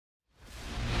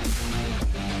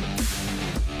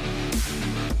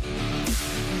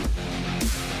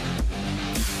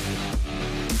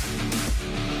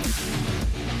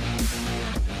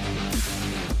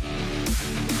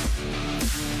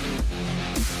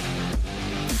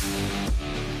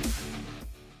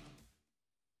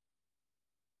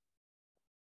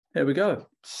Here we go.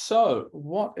 So,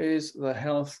 what is the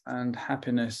health and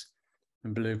happiness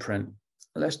blueprint?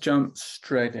 Let's jump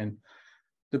straight in.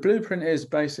 The blueprint is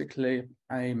basically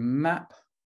a map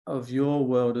of your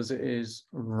world as it is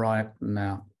right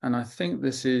now. And I think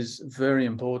this is very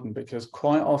important because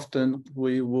quite often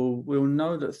we'll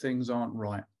know that things aren't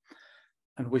right.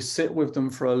 And we sit with them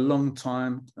for a long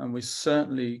time, and we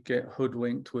certainly get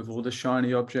hoodwinked with all the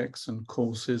shiny objects and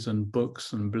courses and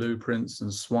books and blueprints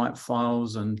and swipe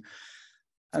files and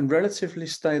relatively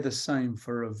stay the same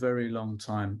for a very long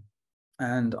time.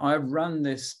 And I ran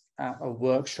this at a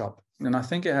workshop, and I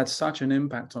think it had such an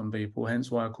impact on people, hence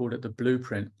why I called it the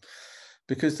blueprint,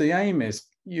 because the aim is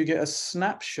you get a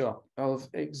snapshot of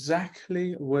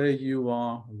exactly where you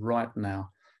are right now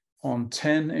on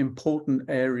 10 important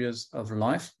areas of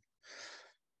life.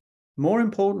 More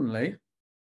importantly,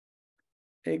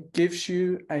 it gives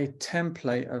you a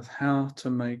template of how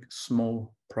to make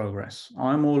small progress.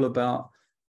 I'm all about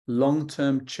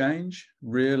long-term change,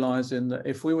 realizing that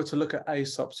if we were to look at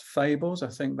Aesop's fables, I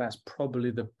think that's probably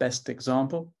the best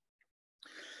example.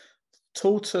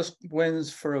 Tortoise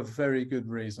wins for a very good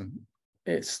reason.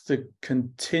 It's the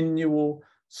continual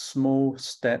small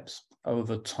steps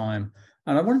over time.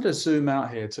 And I wanted to zoom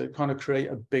out here to kind of create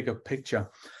a bigger picture.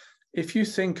 If you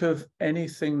think of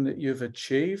anything that you've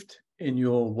achieved in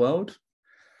your world,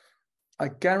 I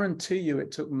guarantee you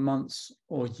it took months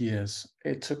or years.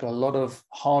 It took a lot of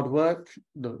hard work,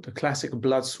 the classic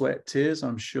blood, sweat, tears,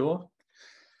 I'm sure.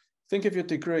 Think of your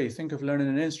degree, think of learning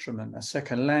an instrument, a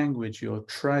second language, your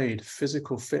trade,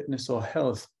 physical fitness or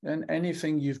health, and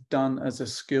anything you've done as a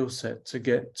skill set to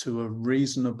get to a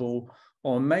reasonable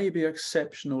or maybe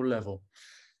exceptional level.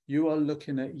 You are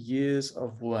looking at years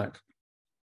of work.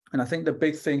 And I think the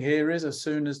big thing here is as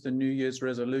soon as the New Year's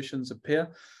resolutions appear,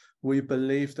 we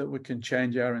believe that we can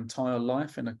change our entire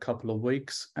life in a couple of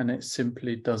weeks, and it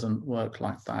simply doesn't work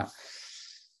like that.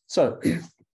 So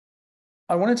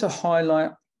I wanted to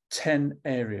highlight 10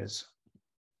 areas.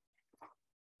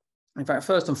 In fact,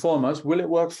 first and foremost, will it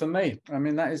work for me? I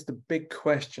mean, that is the big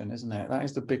question, isn't it? That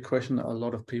is the big question that a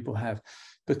lot of people have,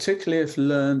 particularly if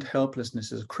learned helplessness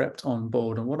has crept on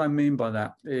board. And what I mean by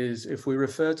that is if we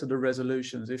refer to the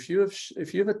resolutions, if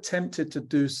you've attempted to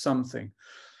do something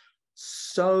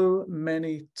so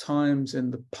many times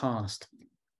in the past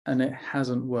and it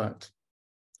hasn't worked,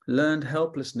 learned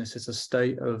helplessness is a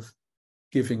state of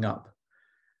giving up.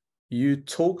 You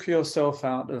talk yourself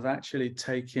out of actually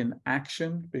taking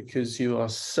action because you are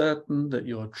certain that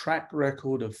your track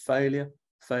record of failure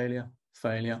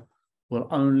will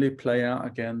only play out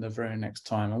again the very next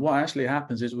time. And what actually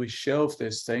happens is we shelve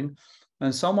this thing,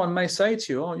 and someone may say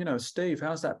to you, oh, Steve,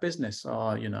 how's that business?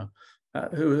 Oh,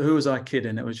 who was I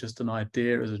kidding? It was just an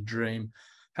idea, it was a dream.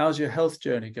 How's your health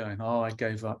journey going? Oh, I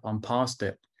gave up, I'm past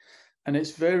it. And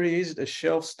it's very easy to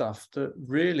shelve stuff that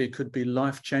really could be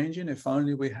life-changing if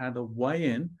only we had a way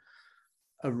in,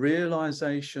 a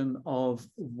realization of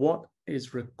what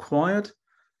is required,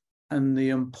 and the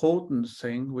important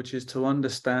thing, which is to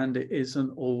understand it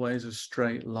isn't always a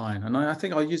straight line. And I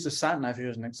think I'll use the sat nav here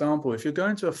as an example. If you're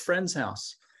going to a friend's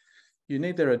house, you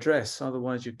need their address,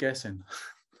 otherwise you're guessing.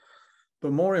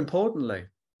 But more importantly,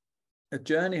 a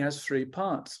journey has three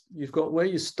parts. You've got where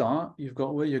you start, you've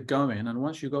got where you're going, and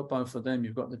once you've got both of them,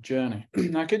 you've got the journey.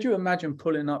 Now, could you imagine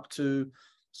pulling up to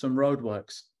some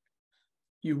roadworks?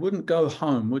 You wouldn't go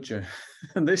home, would you?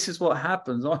 And this is what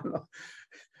happens.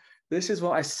 This is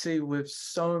what I see with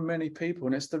so many people,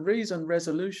 and it's the reason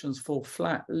resolutions fall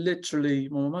flat. Literally,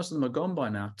 well, most of them are gone by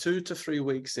now. 2 to 3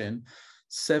 weeks in,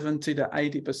 70 to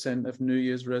 80% of New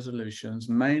Year's resolutions,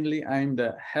 mainly aimed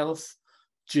at health,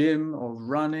 gym or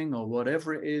running or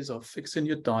whatever it is, or fixing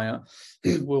your diet,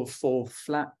 will fall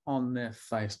flat on their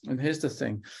face. And here's the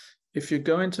thing. If you're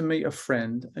going to meet a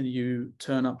friend and you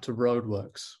turn up to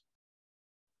roadworks,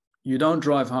 you don't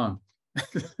drive home.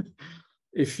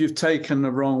 If you've taken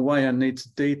the wrong way and need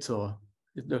to detour,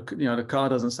 the car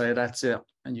doesn't say that's it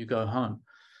and you go home.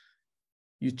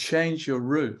 You change your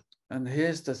route. And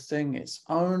here's the thing. It's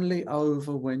only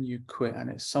over when you quit. And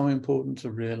it's so important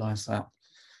to realize that.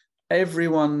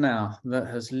 Everyone now that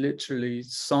has literally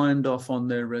signed off on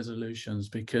their resolutions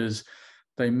because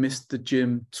they missed the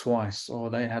gym twice, or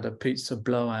they had a pizza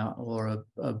blowout, or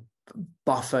a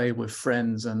buffet with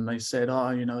friends, and they said,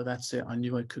 oh, that's it, I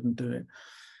knew I couldn't do it.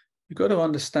 You've got to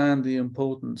understand the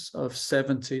importance of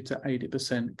 70 to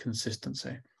 80%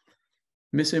 consistency.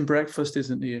 Missing breakfast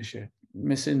isn't the issue.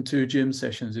 Missing 2 gym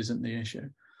sessions isn't the issue.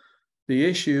 The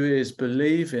issue is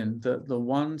believing that the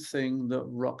one thing that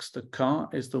rocks the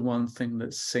cart is the one thing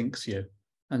that sinks you.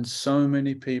 And so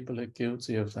many people are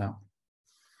guilty of that.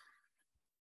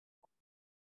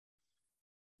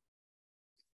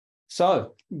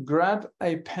 So grab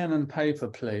a pen and paper,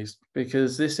 please,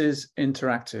 because this is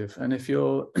interactive. And if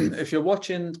you're if you're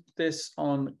watching this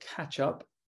on catch up,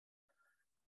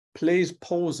 please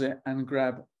pause it and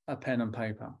grab a pen and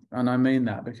paper. And I mean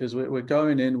that because we're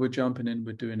going in, we're jumping in,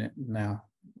 we're doing it now.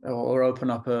 Or open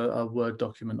up a Word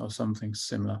document or something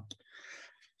similar.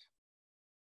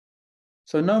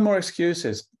 So no more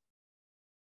excuses.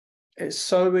 It's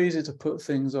so easy to put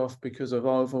things off because of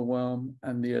overwhelm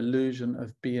and the illusion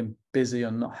of being busy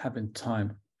and not having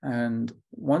time. And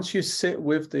once you sit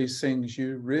with these things,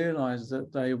 you realize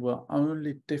that they were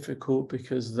only difficult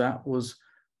because that was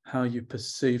how you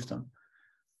perceived them.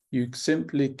 You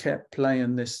simply kept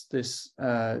playing this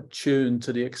tune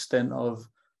to the extent of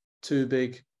too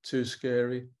big, too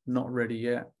scary, not ready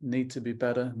yet, need to be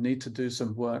better, need to do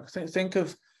some work. Think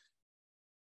of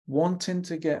wanting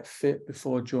to get fit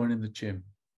before joining the gym.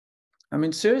 I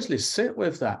mean, seriously, sit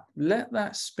with that. Let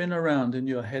that spin around in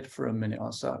your head for a minute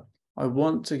or so. I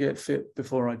want to get fit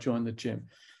before I join the gym.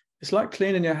 It's like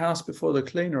cleaning your house before the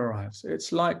cleaner arrives.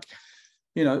 It's like,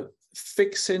 you know,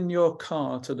 fixing your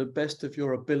car to the best of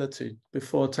your ability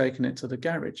before taking it to the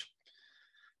garage.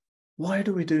 Why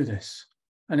do we do this?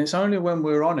 And it's only when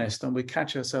we're honest and we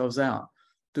catch ourselves out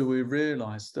do we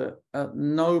realize that at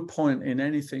no point in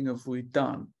anything have we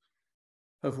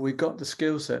got the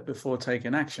skill set before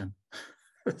taking action.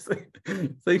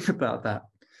 Think about that.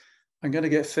 I'm going to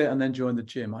get fit and then join the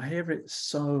gym. I hear it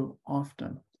so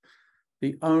often.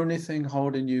 The only thing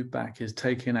holding you back is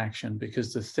taking action,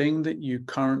 because the thing that you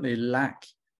currently lack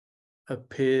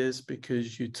appears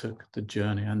because you took the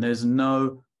journey, and there's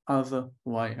no other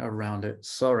way around it.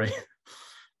 Sorry.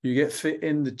 You get fit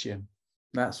in the gym.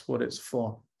 That's what it's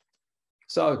for.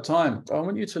 So time, I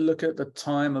want you to look at the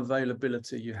time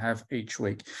availability you have each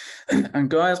week. And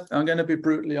guys, I'm going to be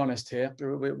brutally honest here.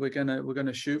 We're going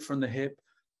to shoot from the hip,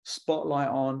 spotlight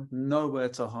on, nowhere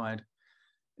to hide.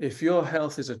 If your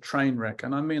health is a train wreck,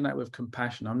 and I mean that with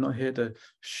compassion, I'm not here to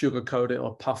sugarcoat it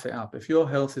or puff it up. If your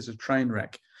health is a train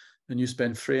wreck and you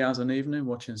spend 3 hours an evening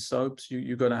watching soaps,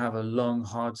 you've got to have a long,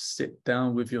 hard sit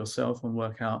down with yourself and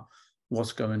work out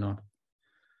what's going on.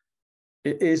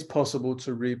 It is possible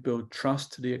to rebuild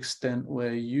trust to the extent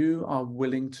where you are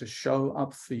willing to show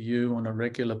up for you on a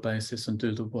regular basis and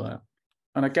do the work.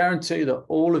 And I guarantee that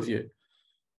all of you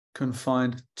can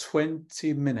find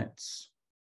 20 minutes,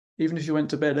 even if you went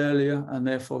to bed earlier and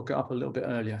therefore got up a little bit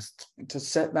earlier, to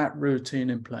set that routine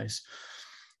in place.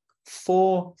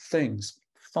 4 things,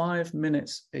 5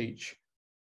 minutes each.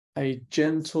 A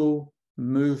gentle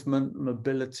movement,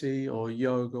 mobility, or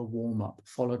yoga warm-up,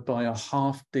 followed by a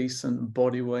half-decent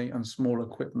body weight and small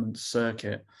equipment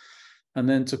circuit. And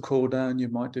then to cool down, you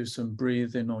might do some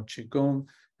breathing or qigong,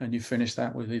 and you finish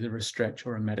that with either a stretch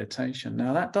or a meditation.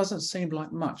 Now, that doesn't seem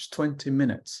like much, 20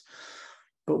 minutes.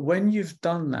 But when you've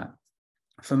done that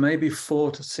for maybe 4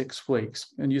 to 6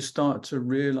 weeks, and you start to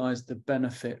realize the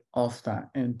benefit of that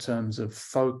in terms of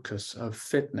focus, of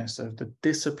fitness, of the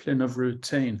discipline of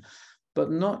routine, but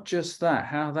not just that,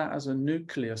 how that as a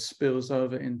nucleus spills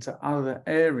over into other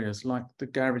areas, like the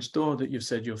garage door that you've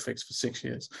said you'll fix for 6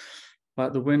 years,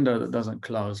 like the window that doesn't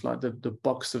close, like the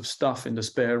box of stuff in the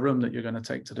spare room that you're going to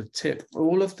take to the tip.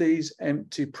 All of these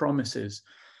empty promises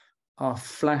are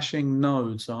flashing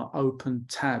nodes, are open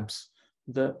tabs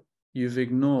that you've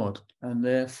ignored. And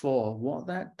therefore, what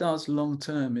that does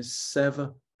long-term is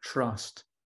sever trust.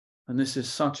 And this is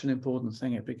such an important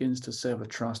thing. It begins to sever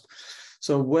trust.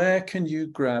 So where can you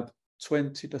grab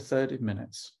 20 to 30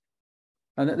 minutes?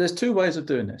 And there's 2 ways of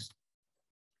doing this.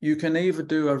 You can either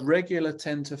do a regular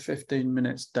 10 to 15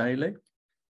 minutes daily,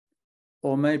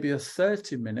 or maybe a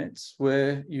 30 minutes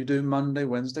where you do Monday,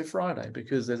 Wednesday, Friday,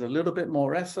 because there's a little bit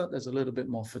more effort, there's a little bit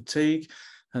more fatigue,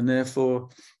 and therefore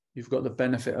you've got the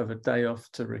benefit of a day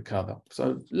off to recover.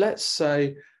 So let's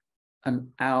say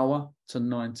an hour to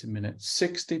 90 minutes,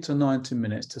 60 to 90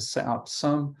 minutes to set up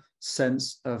some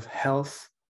sense of health,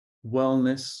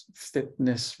 wellness,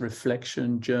 fitness,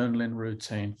 reflection, journaling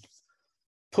routine.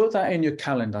 Put that in your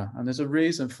calendar, and there's a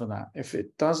reason for that. If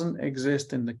it doesn't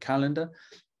exist in the calendar,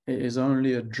 it is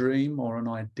only a dream or an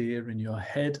idea in your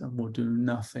head and will do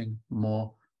nothing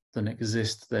more than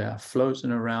exist there,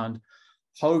 floating around,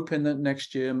 hoping that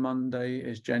next year, Monday,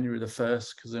 is January the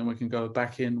 1st, because then we can go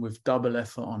back in with double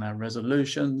effort on our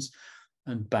resolutions,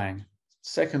 and bang,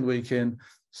 second week in,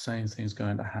 same thing's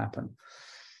going to happen.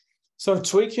 So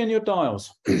tweaking your dials.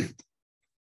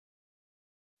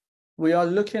 We are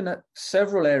looking at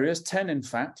several areas, 10 in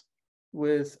fact,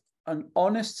 with an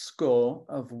honest score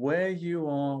of where you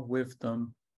are with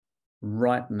them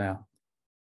right now.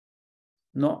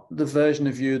 not the version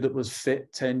of you that was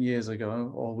fit 10 years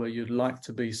ago or where you'd like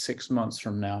to be 6 months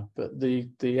from now, but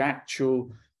the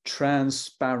actual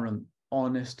transparent,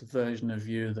 honest version of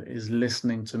you that is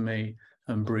listening to me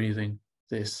and breathing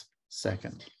this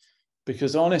second.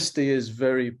 Because honesty is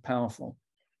very powerful.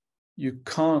 You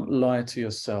can't lie to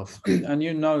yourself. And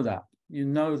you know that. You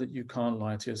know that you can't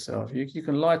lie to yourself. You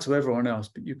can lie to everyone else,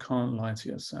 but you can't lie to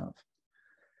yourself.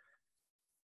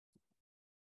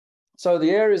 So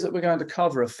the areas that we're going to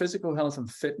cover are physical health and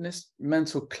fitness,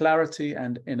 mental clarity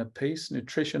and inner peace,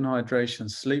 nutrition, hydration,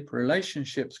 sleep,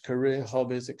 relationships, career,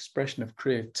 hobbies, expression of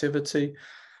creativity,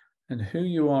 and who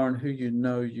you are and who you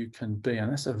know you can be.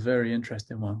 And that's a very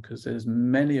interesting one, because there's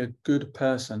many a good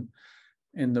person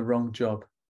in the wrong job.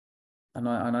 And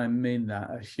I mean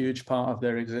that. A huge part of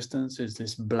their existence is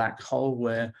this black hole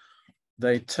where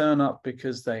they turn up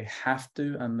because they have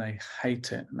to and they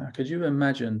hate it. Now, could you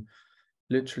imagine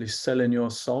literally selling your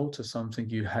soul to something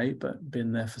you hate, but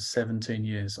been there for 17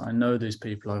 years? I know these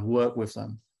people, I've worked with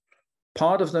them.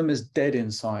 Part of them is dead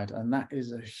inside, and that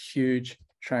is a huge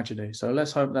tragedy. So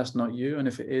let's hope that's not you. And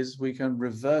if it is, we can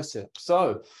reverse it.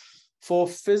 So for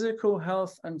physical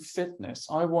health and fitness,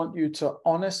 I want you to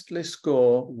honestly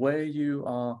score where you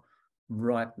are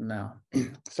right now.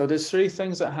 So there's three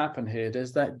things that happen here.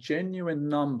 There's that genuine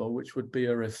number, which would be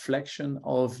a reflection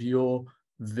of your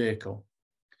vehicle.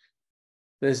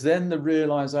 There's then the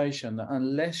realization that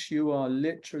unless you are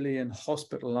literally in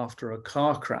hospital after a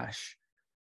car crash,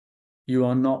 you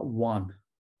are not 1.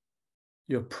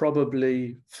 You're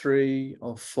probably 3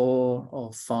 or 4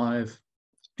 or 5.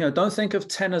 You know, don't think of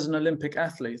 10 as an Olympic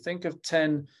athlete. Think of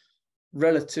 10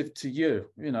 relative to you.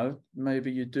 You know,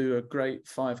 maybe you do a great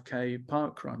 5K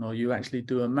park run, or you actually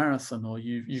do a marathon, or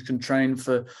you can train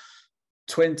for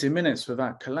 20 minutes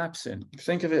without collapsing.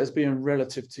 Think of it as being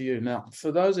relative to you. Now,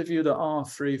 for those of you that are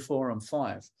 3, 4, and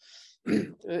 5,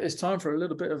 it's time for a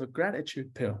little bit of a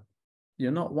gratitude pill.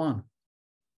 You're not 1.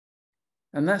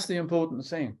 And that's the important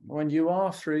thing. When you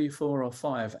are 3, 4, or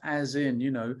 5, as in,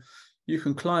 you know, you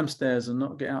can climb stairs and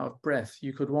not get out of breath.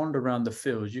 You could wander around the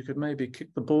fields. You could maybe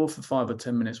kick the ball for 5 or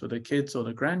 10 minutes with the kids or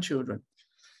the grandchildren.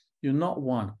 You're not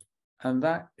 1. And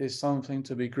that is something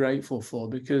to be grateful for,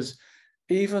 because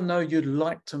even though you'd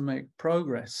like to make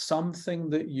progress, something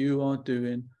that you are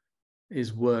doing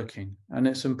is working. And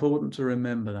it's important to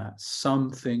remember that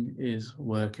something is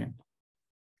working.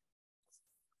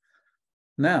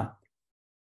 Now,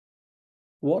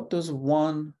 what does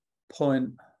 1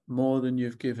 point more than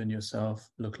you've given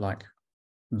yourself look like?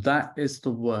 That is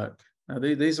the work. Now,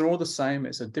 these are all the same.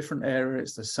 It's a different area.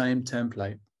 It's the same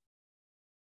template.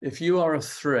 If you are a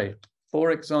 3,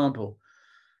 for example,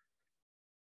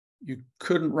 you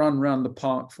couldn't run around the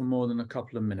park for more than a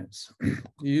couple of minutes.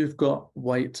 You've got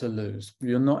weight to lose.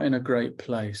 You're not in a great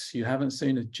place. You haven't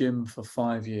seen a gym for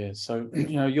 5 years. So,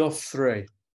 you know, you're 3.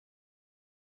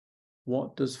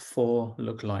 What does 4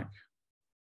 look like?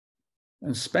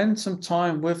 And spend some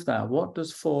time with that. What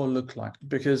does 4 look like?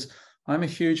 Because I'm a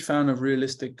huge fan of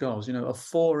realistic goals. You know, a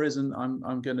 4 isn't,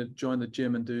 I'm going to join the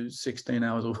gym and do 16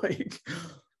 hours a week.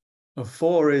 A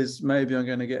 4 is maybe I'm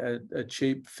going to get a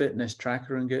cheap fitness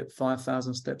tracker and get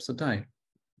 5,000 steps a day.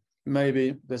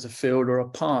 Maybe there's a field or a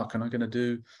park and I'm going to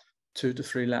do 2 to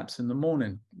 3 laps in the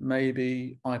morning.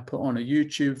 Maybe I put on a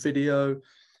YouTube video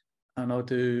and I'll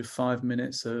do 5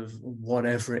 minutes of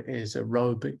whatever it is,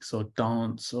 aerobics or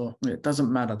dance, or it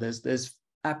doesn't matter. There's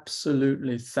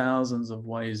absolutely thousands of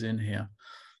ways in here.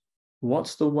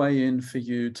 What's the way in for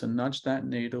you to nudge that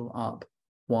needle up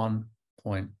 1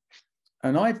 point?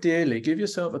 And ideally, give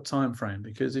yourself a time frame,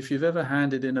 because if you've ever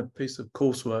handed in a piece of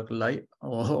coursework late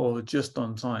or just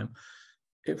on time,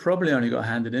 it probably only got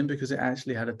handed in because it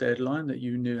actually had a deadline that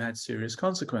you knew had serious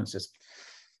consequences.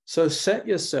 So set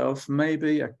yourself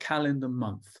maybe a calendar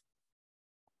month.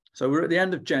 So we're at the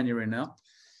end of January now.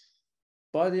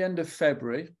 By the end of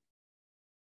February,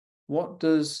 what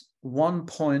does 1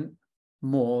 point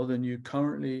more than you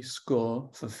currently score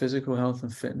for physical health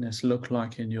and fitness look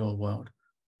like in your world?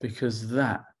 Because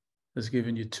that has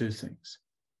given you 2 things.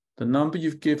 The number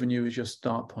you've given you is your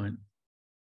start point.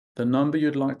 The number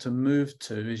you'd like to move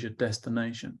to is your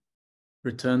destination.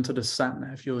 Return to the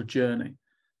sat-nav, your journey.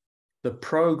 The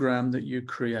program that you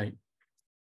create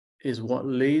is what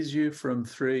leads you from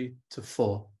 3 to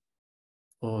 4,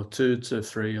 or 2 to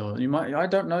 3, or you might, I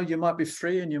don't know, you might be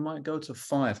 3 and you might go to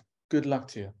 5. Good luck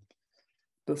to you.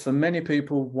 But for many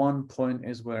people, 1 point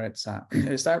is where it's at.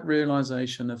 It's that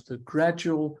realization of the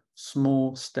gradual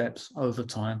small steps over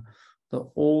time that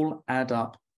all add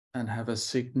up and have a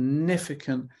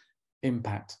significant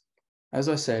impact. As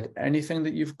I said, anything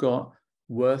that you've got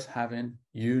worth having.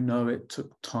 You know, it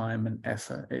took time and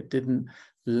effort. It didn't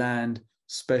land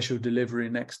special delivery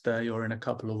next day or in a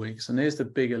couple of weeks. And here's the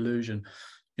big illusion.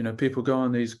 You know, people go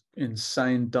on these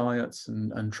insane diets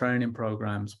and training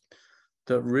programs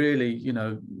that really, you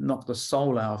know, knock the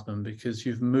soul out of them, because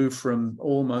you've moved from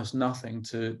almost nothing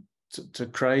to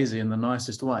crazy in the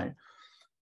nicest way.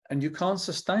 And you can't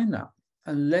sustain that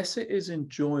unless it is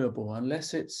enjoyable,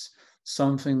 unless it's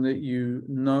something that you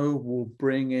know will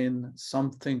bring in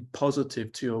something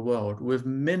positive to your world with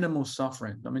minimal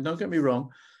suffering. I mean, don't get me wrong,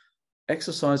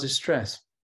 exercise is stress.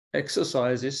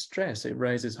 Exercise is stress. It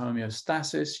raises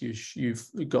homeostasis. You've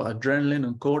got adrenaline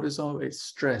and cortisol. It's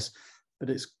stress, but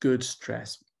it's good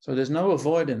stress. So there's no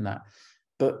avoiding that.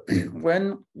 But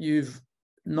when you've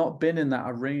not been in that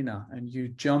arena and you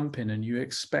jump in and you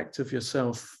expect of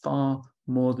yourself far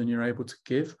more than you're able to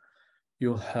give,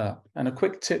 you'll hurt. And a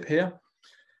quick tip here,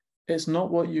 it's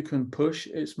not what you can push,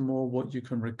 it's more what you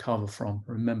can recover from.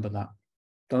 Remember that.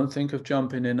 Don't think of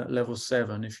jumping in at level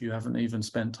 7 if you haven't even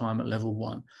spent time at level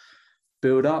 1.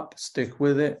 Build up, stick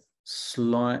with it,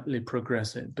 slightly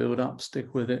progress it. Build up,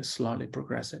 stick with it, slightly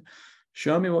progress it.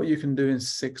 Show me what you can do in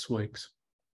 6 weeks.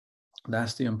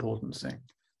 That's the important thing.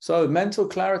 So mental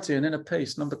clarity and inner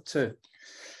peace, number 2.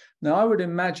 Now, I would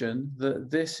imagine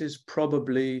that this is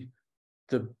probably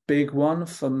the big one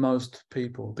for most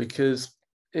people, because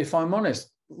if I'm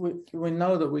honest, we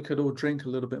know that we could all drink a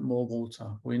little bit more water.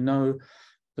 We know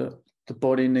that the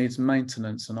body needs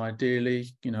maintenance, and ideally,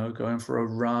 you know, going for a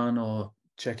run or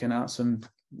checking out some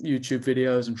YouTube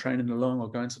videos and training along,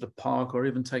 or going to the park, or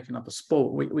even taking up a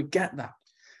sport. We get that.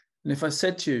 And if I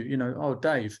said to you, you know, oh,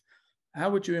 Dave, how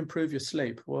would you improve your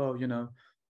sleep? Well, you know,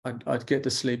 I'd get to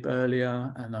sleep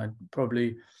earlier, and I'd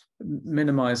probably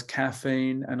minimize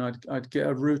caffeine, and I'd get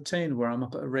a routine where I'm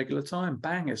up at a regular time.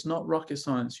 Bang, it's not rocket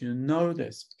science. You know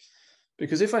this.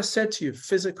 Because if I said to you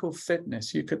physical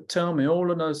fitness, you could tell me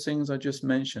all of those things I just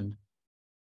mentioned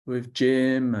with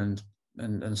gym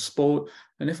and sport.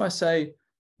 And if I say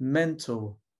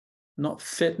mental, not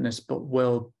fitness, but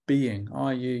well-being,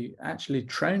 i.e. actually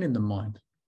training the mind,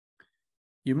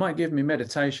 you might give me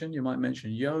meditation, you might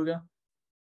mention yoga.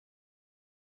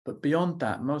 But beyond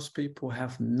that, most people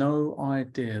have no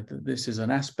idea that this is an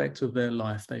aspect of their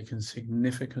life they can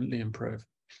significantly improve,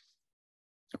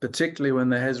 particularly when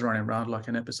their head's running around like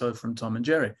an episode from Tom and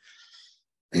Jerry.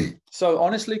 So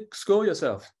honestly, score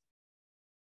yourself.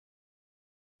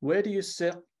 Where do you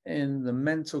sit in the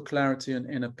mental clarity and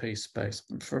inner peace space?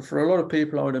 For a lot of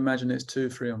people, I would imagine it's 2,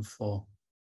 3, and 4.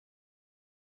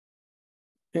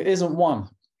 It isn't 1.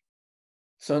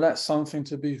 So that's something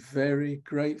to be very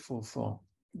grateful for.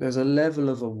 There's a level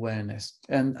of awareness.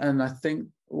 And I think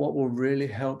what will really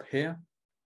help here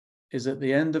is at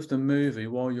the end of the movie,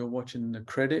 while you're watching the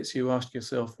credits, you ask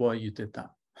yourself why you did that.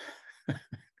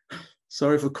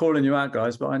 Sorry for calling you out,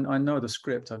 guys, but I know the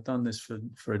script. I've done this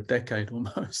for a decade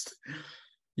almost.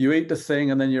 You eat the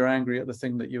thing and then you're angry at the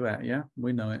thing that you ate, yeah?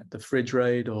 We know it, the fridge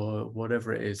raid or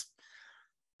whatever it is.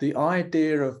 The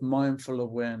idea of mindful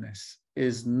awareness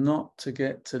is not to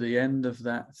get to the end of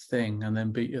that thing and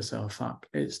then beat yourself up.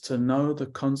 It's to know the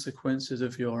consequences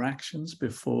of your actions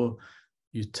before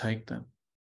you take them.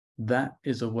 That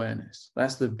is awareness.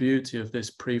 That's the beauty of this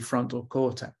prefrontal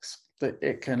cortex, that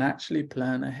it can actually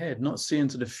plan ahead, not see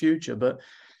into the future, but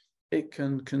it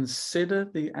can consider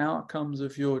the outcomes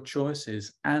of your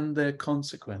choices and their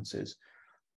consequences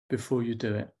before you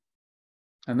do it.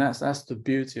 And that's the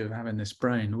beauty of having this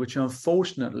brain, which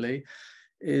unfortunately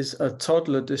is a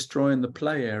toddler destroying the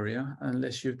play area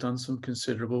unless you've done some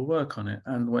considerable work on it.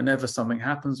 And whenever something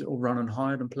happens, it will run and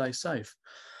hide and play safe.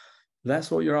 That's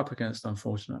what you're up against,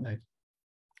 unfortunately.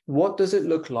 What does it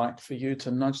look like for you to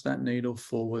nudge that needle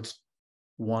forwards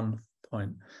 1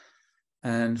 point?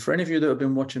 And for any of you that have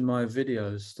been watching my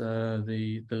videos,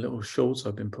 the little shorts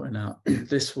I've been putting out,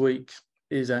 this week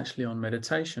is actually on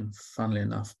meditation, funnily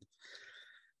enough.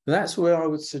 That's where I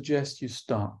would suggest you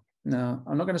start. Now,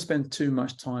 I'm not going to spend too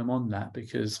much time on that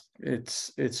because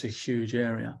it's a huge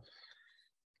area.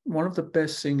 One of the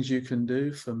best things you can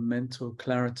do for mental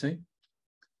clarity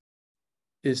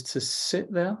is to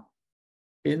sit there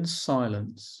in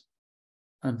silence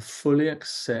and fully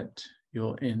accept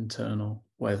your internal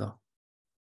weather.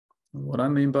 And what I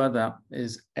mean by that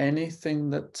is anything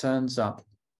that turns up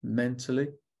mentally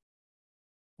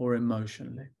or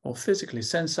emotionally or physically,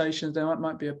 sensations, there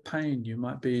might be a pain, you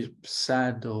might be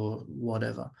sad or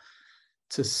whatever.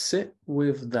 To sit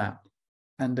with that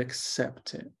and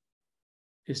accept it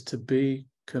is to be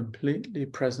completely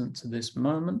present to this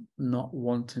moment, not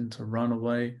wanting to run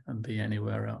away and be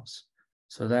anywhere else.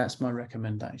 So that's my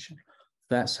recommendation.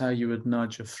 That's how you would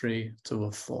nudge a 3 to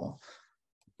a 4.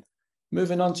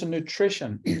 Moving on to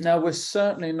nutrition. Now, we're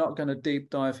certainly not going to deep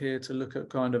dive here to look at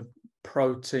kind of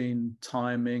protein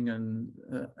timing and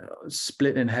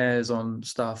splitting hairs on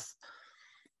stuff.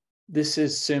 This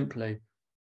is simply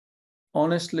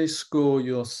honestly score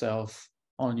yourself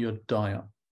on your diet.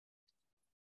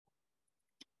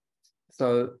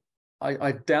 So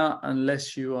I doubt,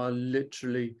 unless you are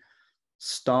literally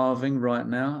starving right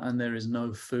now and there is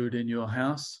no food in your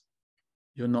house,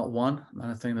 you're not one.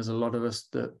 And I think there's a lot of us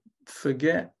that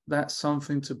forget that's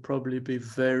something to probably be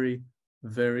very,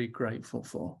 very grateful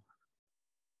for.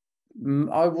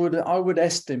 I would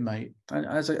estimate, and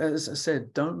as I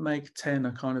said, don't make 10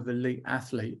 a kind of elite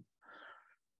athlete.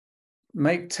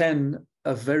 Make 10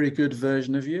 a very good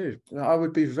version of you. I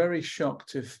would be very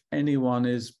shocked if anyone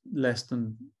is less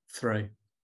than 3.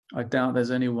 I doubt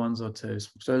there's any 1s or 2s.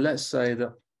 So let's say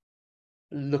that,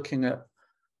 looking at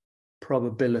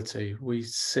probability, we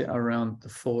sit around the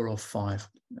 4 or 5.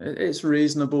 It's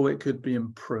reasonable. It could be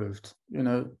improved. You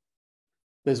know,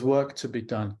 there's work to be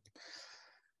done.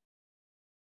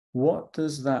 What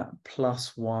does that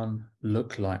 +1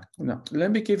 look like? Now,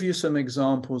 let me give you some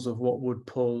examples of what would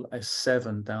pull a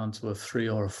 7 down to a 3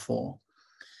 or a 4.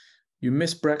 You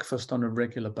miss breakfast on a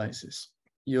regular basis.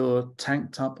 You're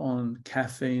tanked up on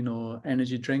caffeine or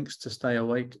energy drinks to stay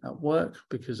awake at work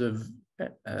because of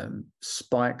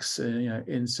spikes,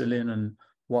 insulin and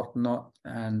whatnot.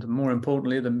 And more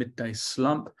importantly, the midday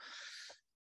slump.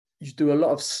 You do a lot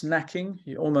of snacking.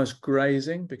 You're almost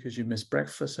grazing because you missed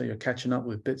breakfast, so you're catching up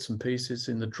with bits and pieces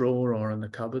in the drawer or in the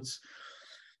cupboards.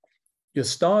 You're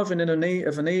starving of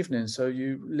an evening, so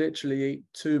you literally eat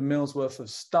 2 meals worth of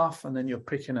stuff, and then you're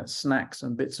picking at snacks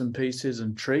and bits and pieces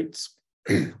and treats.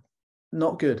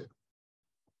 Not good.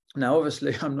 Now,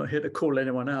 obviously, I'm not here to call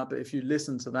anyone out, but if you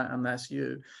listen to that and that's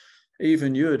you,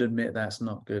 even you would admit that's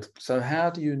not good. So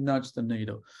how do you nudge the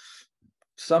needle?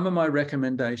 Some of my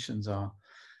recommendations are: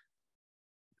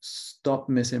 stop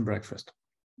missing breakfast,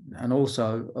 and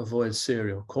also avoid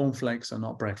cereal. Cornflakes are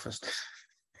not breakfast.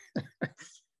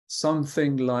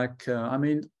 Something like,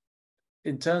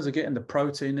 in terms of getting the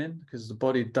protein in, because the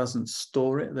body doesn't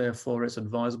store it, therefore it's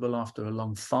advisable after a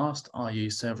long fast, i.e.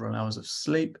 several hours of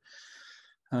sleep,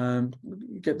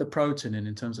 get the protein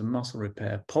in terms of muscle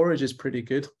repair. Porridge is pretty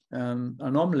good.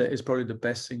 An omelette is probably the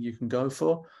best thing you can go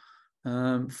for.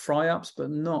 Fry-ups,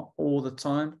 but not all the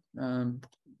time.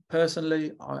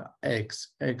 Personally, eggs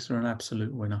are an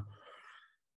absolute winner.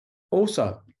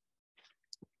 Also,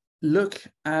 look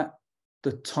at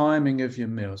the timing of your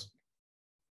meals.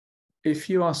 If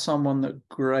you are someone that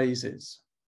grazes,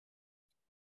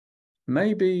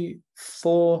 maybe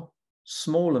 4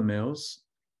 smaller meals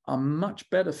are much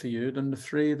better for you than the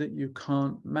 3 that you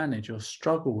can't manage or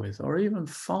struggle with, or even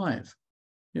 5.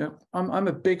 Yeah, I'm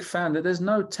a big fan that there's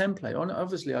no template.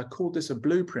 Obviously, I call this a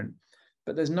blueprint,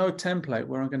 but there's no template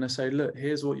where I'm going to say, look,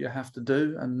 here's what you have to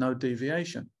do and no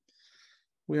deviation.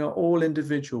 We are all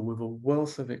individual with a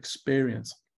wealth of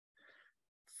experience.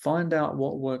 Find out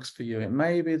what works for you. It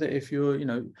may be that if you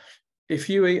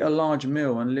eat a large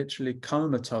meal and literally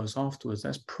comatose afterwards,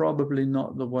 that's probably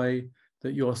not the way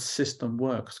that your system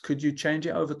works. Could you change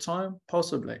it over time?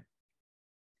 Possibly.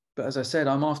 But as I said,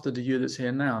 I'm after the you that's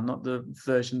here now, not the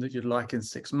version that you'd like in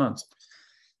 6 months.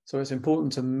 So it's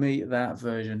important to meet that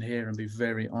version here and be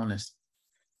very honest.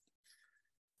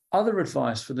 Other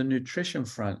advice for the nutrition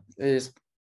front is,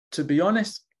 to be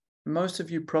honest, most of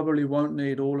you probably won't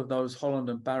need all of those Holland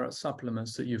and Barrett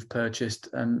supplements that you've purchased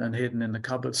and hidden in the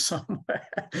cupboard somewhere.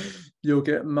 You'll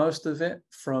get most of it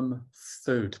from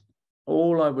food.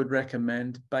 All I would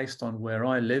recommend, based on where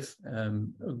I live,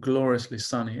 gloriously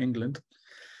sunny England,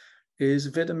 is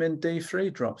vitamin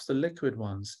D3 drops, the liquid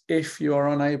ones, if you are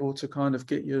unable to kind of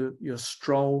get your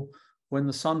stroll when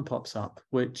the sun pops up,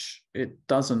 which it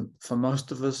doesn't for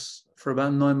most of us for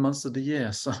about 9 months of the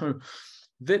year. So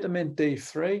vitamin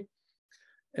D3,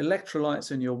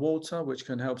 electrolytes in your water, which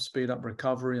can help speed up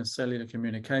recovery and cellular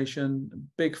communication.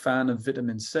 Big fan of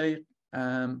vitamin C.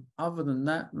 Other than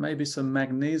that, maybe some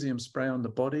magnesium spray on the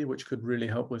body, which could really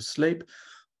help with sleep.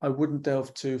 I wouldn't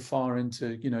delve too far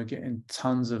into, getting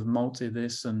tons of multi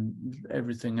this and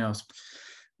everything else.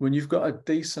 When you've got a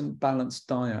decent balanced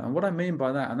diet, and what I mean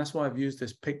by that, and that's why I've used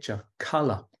this picture,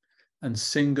 color and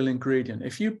single ingredient.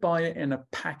 If you buy it in a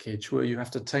package where you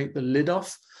have to take the lid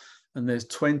off and there's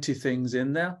 20 things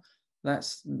in there,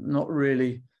 that's not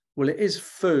really, well, it is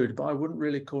food, but I wouldn't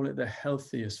really call it the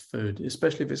healthiest food,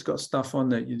 especially if it's got stuff on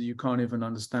there you can't even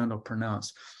understand or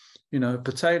pronounce. A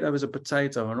potato is a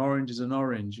potato, an orange is an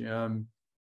orange, a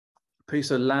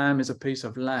piece of lamb is a piece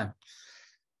of lamb.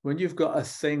 When you've got a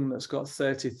thing that's got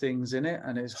 30 things in it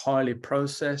and it's highly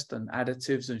processed and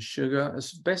additives and sugar,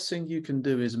 the best thing you can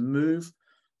do is move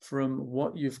from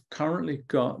what you've currently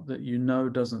got that you know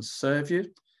doesn't serve you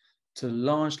to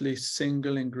largely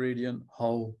single ingredient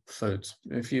whole foods.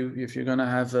 If you're going to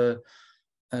have a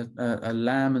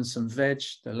lamb and some veg,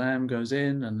 the lamb goes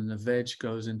in and then the veg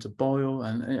goes into boil,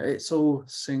 and it's all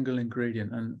single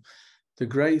ingredient. And the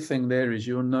great thing there is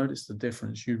you'll notice the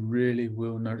difference. You really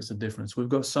will notice the difference. We've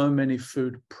got so many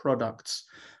food products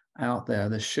out there.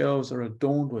 The shelves are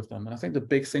adorned with them. And I think the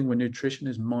big thing with nutrition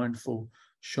is mindful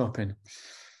shopping.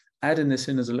 Adding this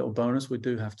in as a little bonus, we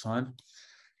do have time.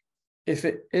 If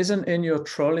it isn't in your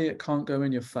trolley, it can't go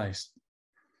in your face.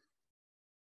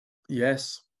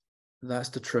 Yes, that's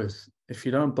the truth. If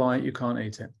you don't buy it, you can't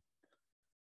eat it.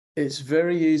 It's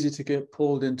very easy to get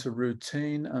pulled into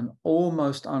routine and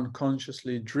almost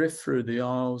unconsciously drift through the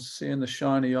aisles, seeing the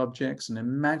shiny objects and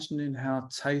imagining how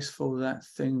tasteful that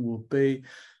thing will be.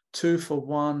 2 for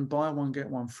 1, buy one, get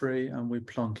one free, and we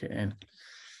plonk it in.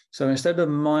 So instead of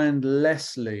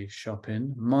mindlessly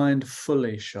shopping,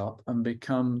 mindfully shop and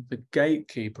become the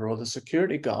gatekeeper or the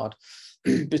security guard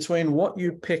between what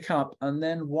you pick up and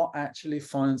then what actually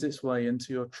finds its way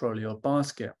into your trolley or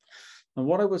basket. And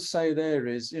what I would say there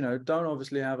is, don't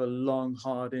obviously have a long,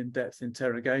 hard, in-depth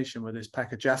interrogation with this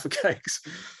pack of Jaffa cakes,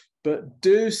 but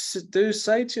do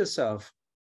say to yourself,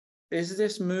 is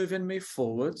this moving me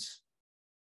forwards?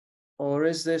 Or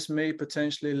is this me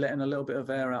potentially letting a little bit of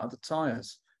air out of the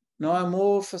tires? No, I'm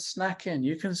all for snacking.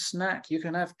 You can snack, you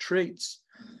can have treats.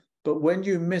 But when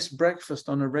you miss breakfast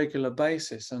on a regular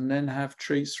basis and then have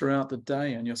treats throughout the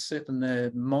day and you're sitting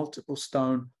there multiple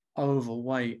stone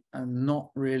overweight and not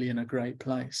really in a great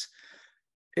place,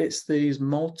 it's these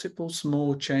multiple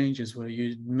small changes where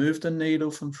you move the needle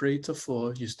from 3 to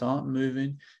 4, you start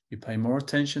moving, you pay more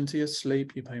attention to your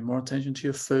sleep, you pay more attention to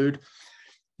your food,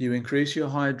 you increase your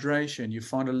hydration, you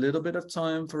find a little bit of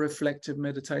time for reflective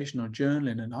meditation or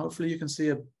journaling, and hopefully you can see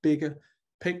a bigger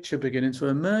picture beginning to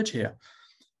emerge here.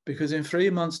 Because in 3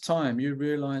 months' time, you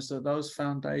realize that those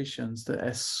foundations that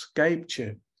escaped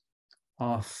you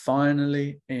are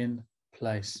finally in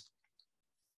place.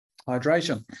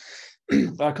 Hydration.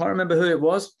 I can't remember who it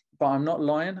was, but I'm not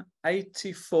lying.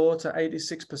 84 to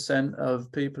 86%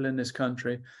 of people in this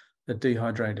country are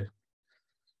dehydrated.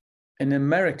 In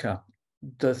America,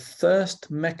 the thirst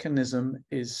mechanism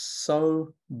is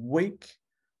so weak.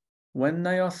 When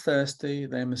they are thirsty,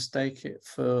 they mistake it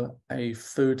for a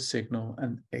food signal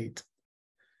and eat.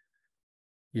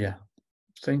 Yeah,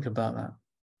 think about that.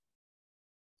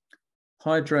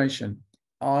 Hydration.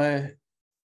 I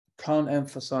can't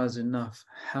emphasize enough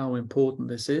how important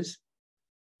this is,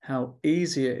 how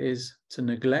easy it is to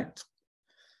neglect.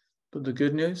 But the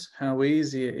good news, how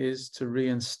easy it is to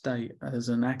reinstate as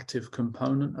an active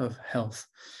component of health.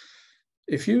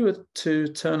 If you were to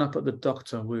turn up at the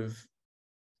doctor with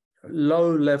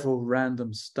low-level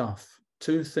random stuff,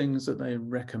 2 things that they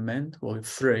recommend, or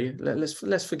 3,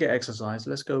 let's forget exercise,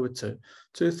 let's go with 2.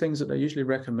 2 things that they usually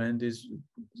recommend is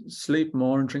sleep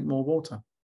more and drink more water.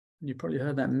 You've probably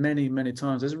heard that many, many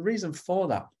times. There's a reason for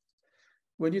that.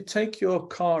 When you take your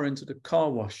car into the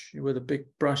car wash where the big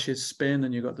brushes spin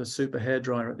and you've got the super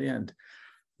hairdryer at the end,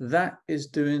 that is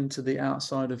doing to the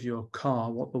outside of your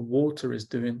car what the water is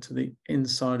doing to the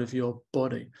inside of your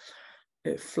body.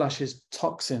 It flushes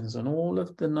toxins and all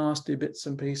of the nasty bits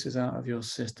and pieces out of your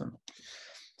system.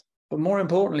 But more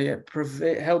importantly,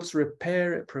 it helps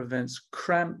repair, it prevents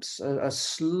cramps. A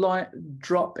slight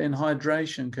drop in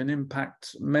hydration can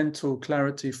impact mental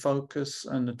clarity, focus,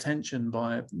 and attention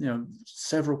by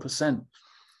several percent.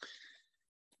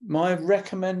 My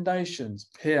recommendations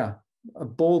here, a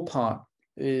ballpark,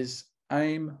 is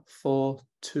aim for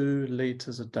 2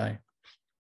 liters a day.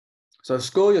 So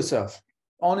score yourself.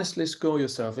 Honestly, score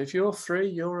yourself. If you're a 3,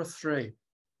 you're a 3.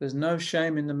 There's no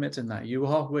shame in admitting that. You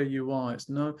are where you are. It's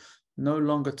no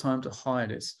longer time to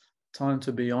hide. It's time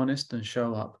to be honest and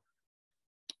show up.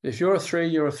 If you're a 3,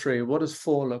 you're a 3. What does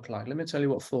 4 look like? Let me tell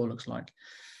you what 4 looks like.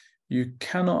 You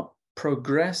cannot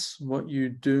progress what you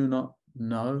do not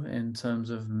know in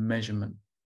terms of measurement.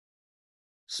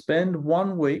 Spend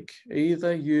 1 week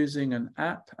either using an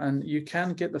app, and you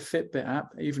can get the Fitbit app,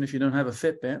 even if you don't have a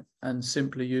Fitbit, and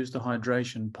simply use the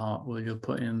hydration part where you'll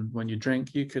put in when you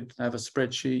drink. You could have a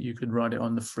spreadsheet, you could write it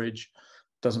on the fridge,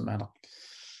 doesn't matter.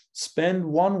 Spend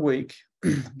 1 week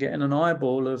getting an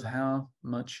eyeball of how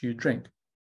much you drink.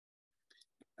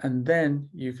 And then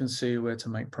you can see where to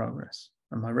make progress.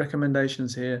 And my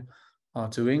recommendations here are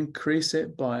to increase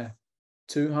it by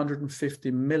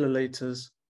 250 milliliters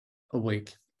a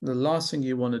week. The last thing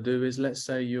you want to do is, let's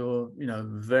say you're,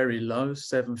 very low,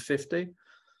 750.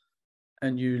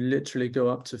 and you literally go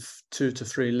up to 2 to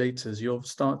 3 liters, you'll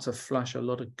start to flush a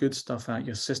lot of good stuff out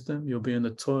your system. You'll be in the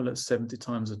toilet 70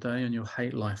 times a day and you'll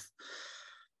hate life.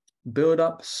 Build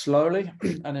up slowly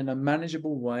and in a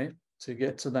manageable way to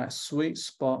get to that sweet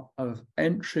spot of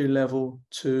entry level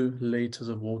 2 liters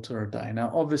of water a day.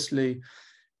 Now, obviously,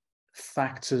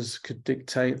 factors could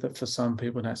dictate that for some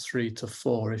people that's 3 to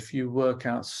 4. If you work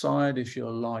outside, if you're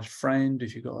a large framed,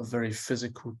 if you've got a very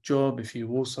physical job, if you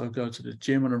also go to the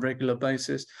gym on a regular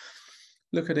basis,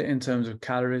 look at it in terms of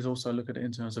calories, also look at it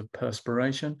in terms of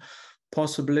perspiration.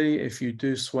 Possibly, if you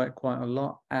do sweat quite a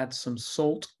lot, add some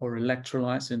salt or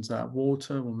electrolytes into that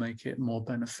water will make it more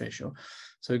beneficial.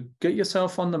 So get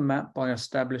yourself on the map by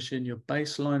establishing your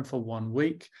baseline for 1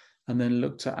 week, and then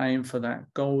look to aim for that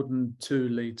golden 2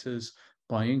 liters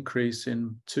by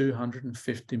increasing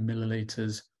 250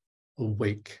 milliliters a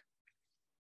week.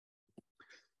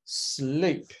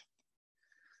 Sleep.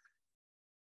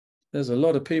 There's a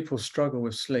lot of people struggle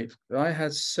with sleep. I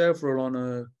had several on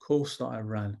a course that I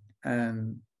ran,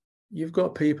 and you've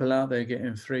got people out there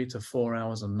getting 3 to 4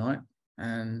 hours a night,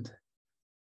 and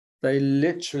they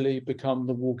literally become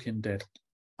the walking dead.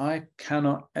 I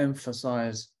cannot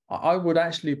emphasize, I would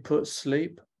actually put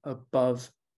sleep above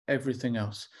everything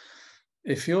else.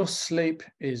 If your sleep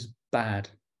is bad,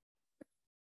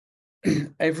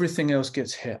 everything else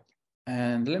gets hit.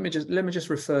 And let me just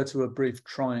refer to a brief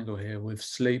triangle here with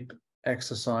sleep,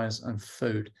 exercise, and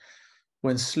food.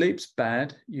 When sleep's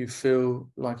bad, you feel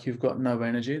like you've got no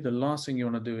energy. The last thing you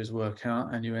want to do is work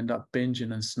out, and you end up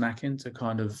binging and snacking to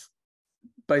kind of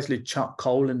basically chuck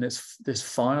coal in this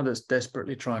fire that's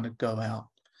desperately trying to go out.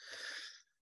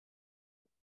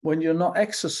 When you're not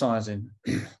exercising,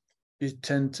 you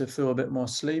tend to feel a bit more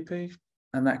sleepy,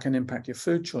 and that can impact your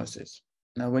food choices.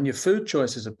 Now, when your food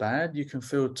choices are bad, you can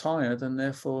feel tired and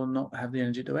therefore not have the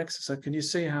energy to exercise. Can you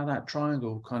see how that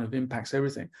triangle kind of impacts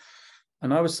everything?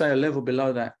 And I would say a level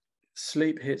below that,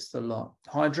 sleep hits the lot.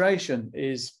 Hydration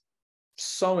is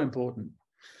so important,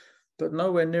 but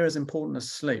nowhere near as important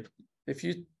as sleep. If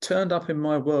you turned up in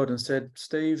my world and said,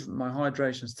 Steve, my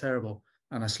hydration is terrible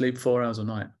and I sleep 4 hours a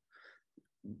night,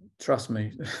 trust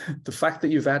me, the fact that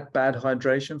you've had bad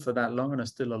hydration for that long and are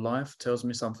still alive tells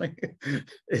me something.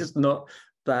 It's not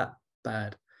that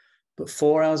bad. But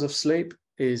 4 hours of sleep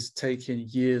is taking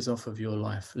years off of your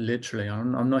life, literally.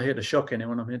 I'm not here to shock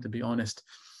anyone. I'm here to be honest.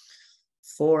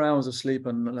 4 hours of sleep,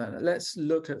 and let's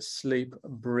look at sleep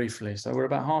briefly. So we're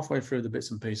about halfway through the bits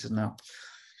and pieces now.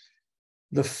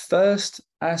 The first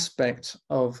aspect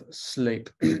of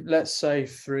sleep, let's say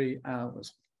 3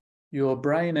 hours. Your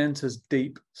brain enters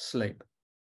deep sleep.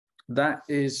 That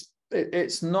is,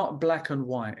 it's not black and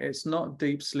white. It's not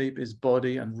deep sleep is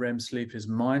body and REM sleep is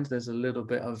mind. There's a little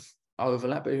bit of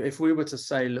overlap. If we were to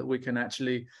say, look, we can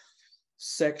actually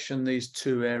section these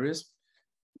 2 areas.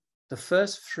 The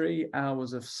first 3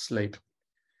 hours of sleep,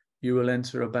 you will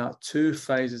enter about 2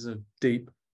 phases of deep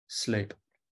sleep.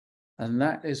 And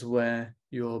that is where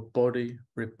your body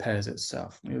repairs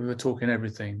itself. We were talking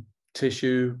everything,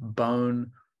 tissue, bone,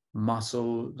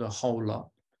 muscle, the whole lot.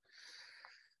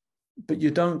 But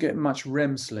you don't get much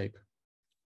REM sleep.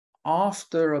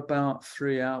 After about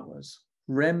 3 hours,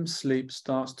 REM sleep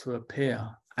starts to appear,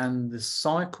 and the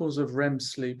cycles of REM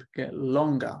sleep get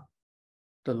longer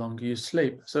the longer you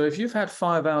sleep. So if you've had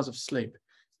 5 hours of sleep,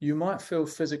 you might feel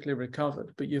physically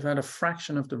recovered, but you've had a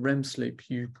fraction of the REM sleep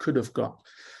you could have got,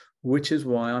 which is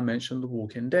why I mentioned the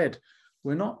walking dead.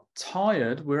 We're not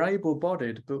tired, we're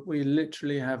able-bodied, but we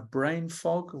literally have brain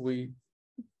fog. We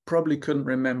probably couldn't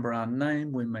remember our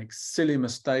name. We make silly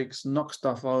mistakes, knock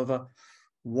stuff over,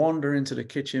 wander into the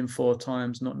kitchen 4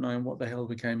 times, not knowing what the hell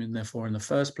we came in there for in the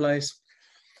first place.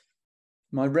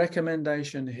 My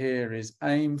recommendation here is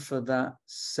aim for that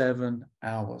 7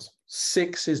 hours.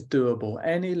 6 is doable.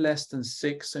 Any less than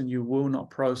 6 and you will not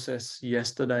process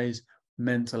yesterday's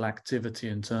mental activity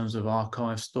in terms of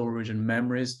archive storage and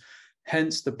memories.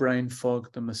 Hence the brain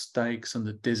fog, the mistakes, and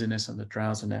the dizziness and the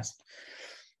drowsiness.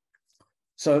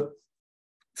 So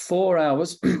 4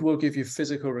 hours will give you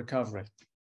physical recovery,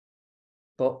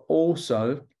 but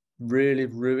also really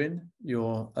ruin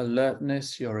your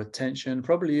alertness, your attention,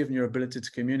 probably even your ability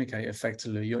to communicate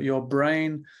effectively. Your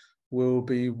brain will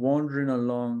be wandering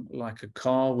along like a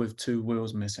car with 2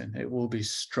 wheels missing. It will be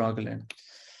struggling.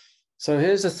 So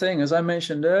here's the thing, as I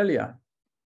mentioned earlier,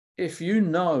 if you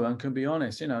know and can be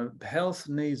honest, health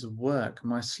needs work.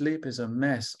 My sleep is a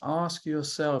mess. Ask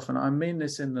yourself, and I mean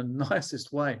this in the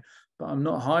nicest way, but I'm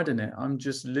not hiding it. I'm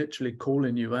just literally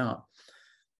calling you out.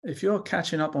 If you're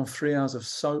catching up on 3 hours of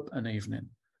soap an evening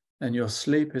and your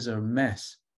sleep is a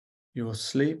mess, your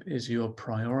sleep is your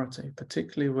priority,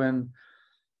 particularly when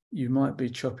you might be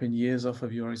chopping years off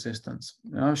of your existence.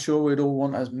 Now, I'm sure we'd all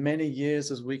want as many years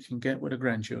as we can get with the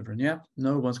grandchildren. Yeah,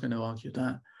 no one's going to argue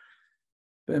that.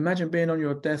 But imagine being on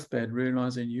your deathbed,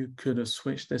 realizing you could have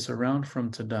switched this around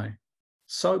from today.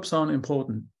 Soaps aren't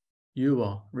important. You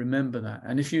are. Remember that.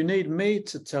 And if you need me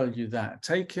to tell you that,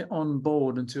 take it on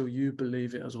board until you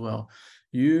believe it as well.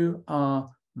 You are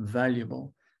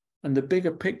valuable. And the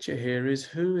bigger picture here is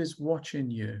who is watching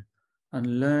you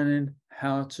and learning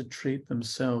how to treat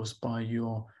themselves by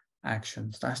your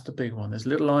actions. That's the big one. There's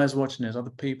little eyes watching this,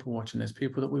 other people watching this,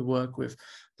 people that we work with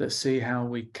that see how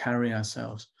we carry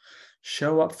ourselves.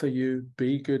 Show up for you,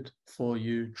 be good for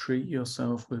you, treat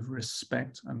yourself with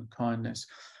respect and kindness.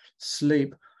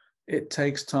 Sleep, it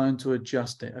takes time to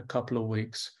adjust it, a couple of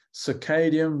weeks.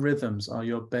 Circadian rhythms are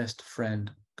your best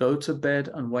friend. Go to bed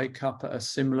and wake up at a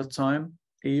similar time,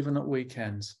 even at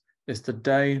weekends. It's the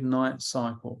day-night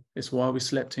cycle. It's why we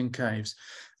slept in caves.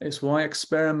 It's why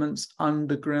experiments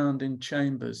underground in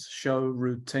chambers show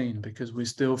routine, because we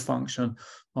still function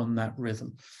on that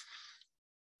rhythm.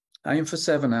 Aim for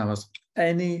 7 hours.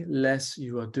 Any less,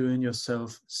 you are doing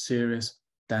yourself serious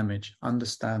damage.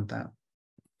 Understand that.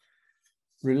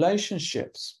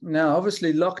 Relationships. Now,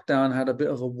 obviously, lockdown had a bit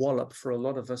of a wallop for a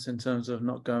lot of us in terms of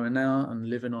not going out and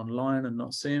living online and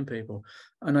not seeing people.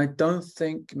 And I don't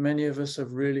think many of us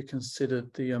have really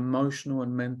considered the emotional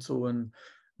and mental and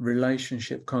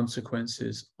relationship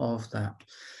consequences of that.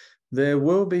 There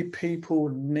will be people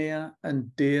near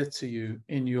and dear to you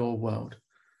in your world.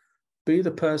 Be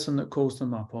the person that calls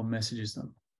them up or messages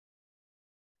them.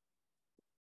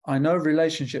 I know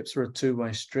relationships are a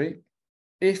two-way street.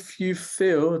 If you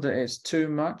feel that it's too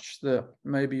much, that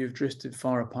maybe you've drifted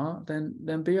far apart,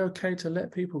 then be okay to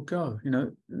let people go. You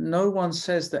know, no one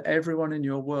says that everyone in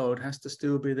your world has to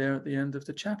still be there at the end of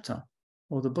the chapter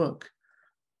or the book.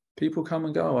 People come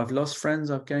and go. I've lost friends,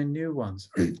 I've gained new ones.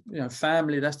 You know,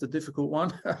 family, that's the difficult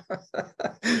one.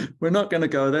 We're not going to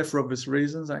go there for obvious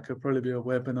reasons. That could probably be a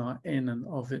webinar in and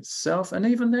of itself. And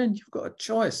even then, you've got a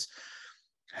choice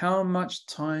how much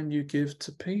time you give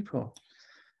to people.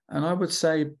 And I would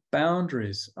say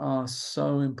boundaries are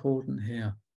so important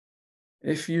here.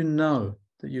 If you know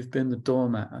that you've been the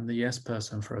doormat and the yes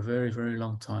person for a very, very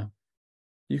long time,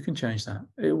 you can change that.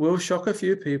 It will shock a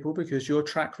few people because your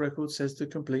track record says the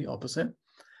complete opposite.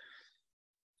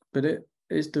 But it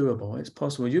is doable. It's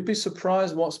possible. You'd be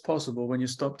surprised what's possible when you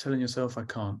stop telling yourself, I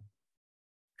can't.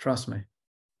 Trust me.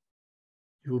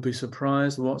 You will be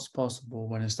surprised what's possible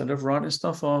when instead of writing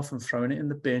stuff off and throwing it in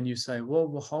the bin, you say, well,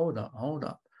 hold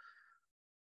up.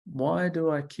 Why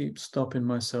do I keep stopping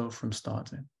myself from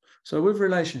starting? So with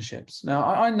relationships, now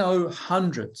I know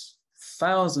hundreds,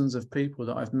 thousands of people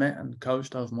that I've met and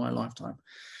coached over my lifetime.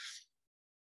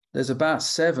 There's about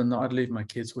 7 that I'd leave my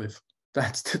kids with.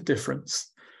 That's the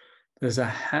difference. There's a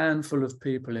handful of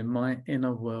people in my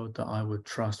inner world that I would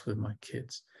trust with my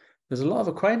kids. There's a lot of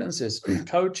acquaintances,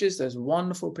 coaches, there's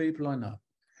wonderful people I know.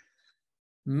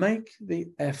 Make the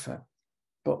effort.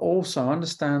 But also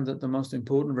understand that the most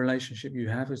important relationship you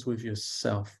have is with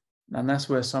yourself. And that's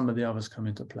where some of the others come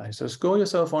into play. So score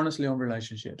yourself honestly on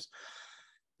relationships.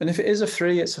 And if it is a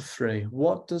 3, it's a 3.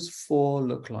 What does 4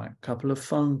 look like? A couple of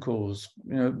phone calls,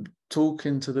 you know,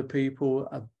 talking to the people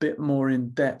a bit more in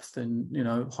depth than, you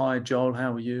know, hi, Joel,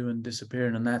 how are you? And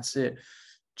disappearing, and that's it.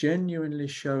 Genuinely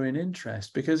showing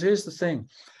interest. Because here's the thing.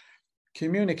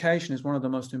 Communication is one of the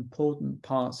most important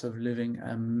parts of living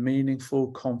a meaningful,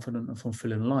 confident, and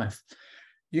fulfilling life.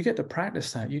 You get to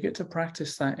practice that. You get to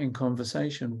practice that in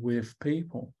conversation with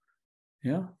people.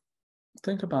 Yeah.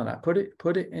 Think about that.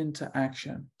 Put it into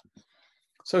action.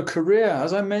 So career,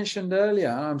 as I mentioned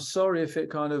earlier, I'm sorry if it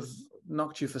kind of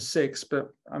knocked you for 6, but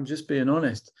I'm just being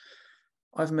honest.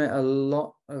 I've met a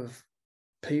lot of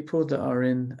people that are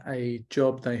in a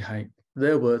job they hate.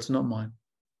 Their words, not mine.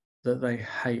 That they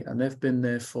hate, and they've been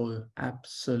there for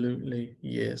absolutely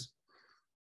years.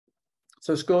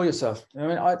 So score yourself. I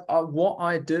mean, what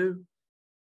I do,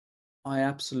 I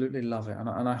absolutely love it, and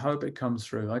I hope it comes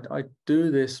through. I do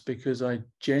this because I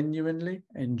genuinely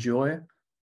enjoy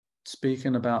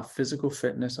speaking about physical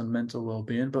fitness and mental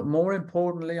well-being, but more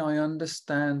importantly, I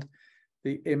understand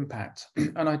the impact.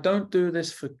 And I don't do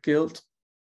this for guilt.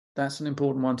 That's an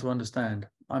important one to understand.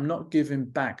 I'm not giving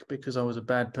back because I was a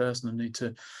bad person and need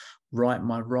to right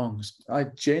my wrongs. I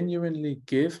genuinely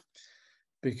give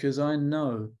because I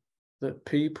know that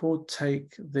people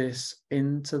take this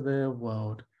into their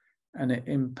world and it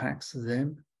impacts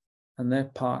them and their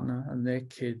partner and their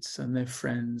kids and their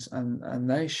friends, and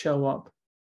they show up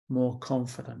more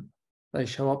confident. They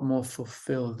show up more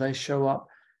fulfilled. They show up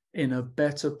in a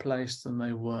better place than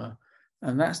they were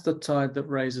And that's the tide that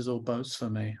raises all boats for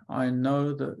me. I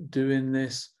know that doing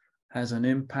this has an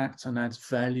impact and adds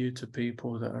value to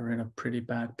people that are in a pretty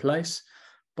bad place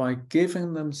by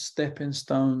giving them stepping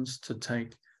stones to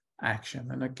take action.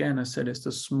 And again, I said, it's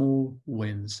the small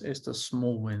wins. It's the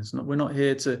small wins. We're not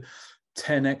here to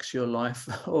 10x your life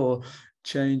or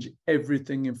change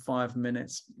everything in 5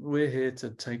 minutes. We're here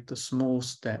to take the small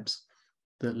steps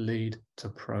that lead to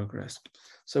progress.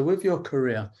 So with your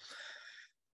career,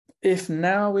 if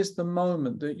now is the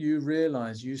moment that you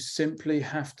realize you simply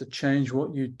have to change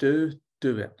what you do,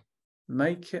 do it.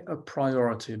 Make it a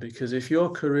priority, because if your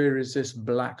career is this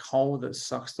black hole that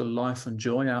sucks the life and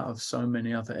joy out of so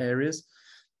many other areas,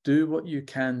 do what you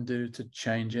can do to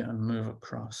change it and move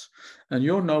across. And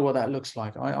you'll know what that looks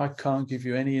like. I can't give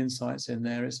you any insights in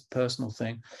there. It's a personal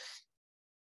thing.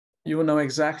 You will know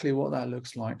exactly what that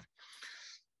looks like.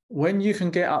 When you can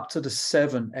get up to the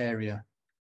 7 area,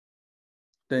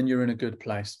 then you're in a good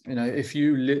place. You know, if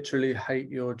you literally hate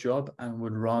your job and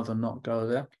would rather not go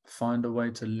there, find a way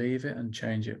to leave it and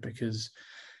change it, because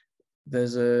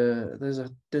there's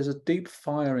a deep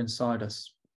fire inside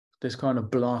us, this kind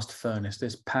of blast furnace,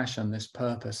 this passion, this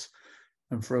purpose.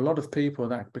 And for a lot of people,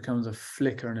 that becomes a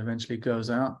flicker and eventually goes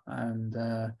out. And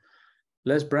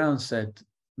Les Brown said,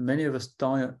 many of us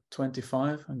die at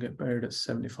 25 and get buried at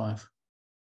 75.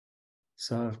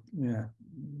 So, yeah,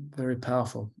 very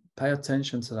powerful. Pay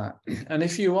attention to that. And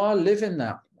if you are living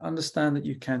that, understand that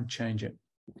you can change it.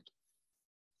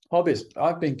 Hobbies.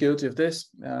 I've been guilty of this.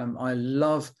 I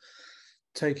love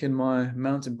taking my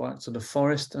mountain bike to the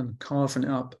forest and carving it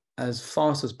up as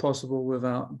fast as possible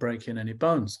without breaking any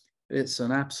bones. It's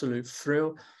an absolute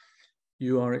thrill.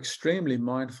 You are extremely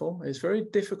mindful. It's very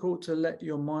difficult to let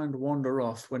your mind wander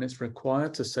off when it's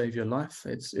required to save your life.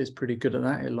 It's pretty good at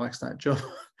that. It likes that job.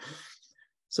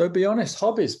 So be honest,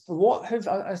 hobbies.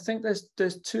 I think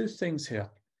there's 2 things here.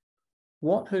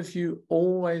 What have you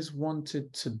always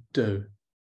wanted to do,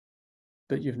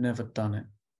 but you've never done it?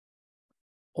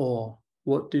 Or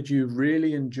what did you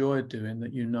really enjoy doing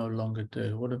that you no longer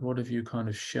do? What have you kind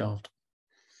of shelved?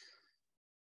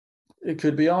 It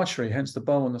could be archery, hence the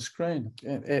bow on the screen.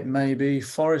 It may be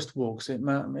forest walks. It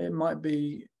might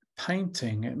be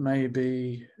painting. It may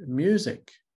be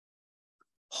music.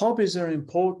 Hobbies are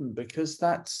important because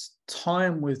that's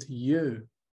time with you.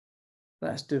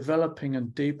 That's developing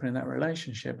and deepening that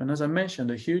relationship. And as I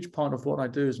mentioned, a huge part of what I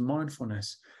do is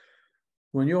mindfulness.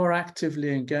 When you're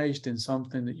actively engaged in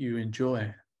something that you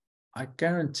enjoy, I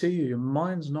guarantee you, your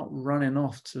mind's not running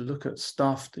off to look at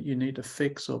stuff that you need to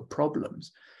fix or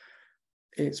problems.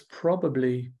 It's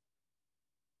probably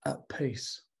at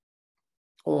peace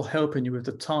or helping you with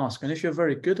the task. And if you're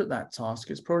very good at that task,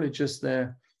 it's probably just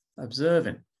there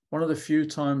observing. One of the few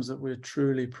times that we're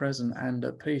truly present and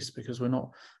at peace, because we're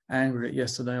not angry at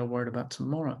yesterday or worried about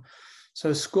tomorrow.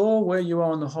 So score where you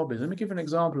are on the hobbies. Let me give an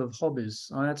example of hobbies.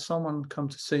 I had someone come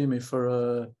to see me for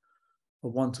a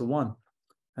one-to-one,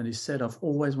 and he said, I've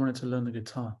always wanted to learn the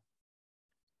guitar.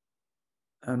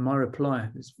 And my reply,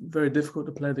 it's very difficult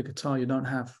to play the guitar you don't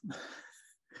have.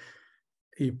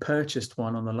 He purchased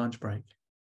one on the lunch break.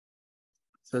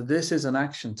 So this is an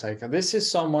action taker. This is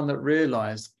someone that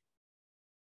realized,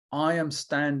 I am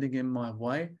standing in my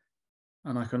way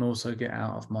and I can also get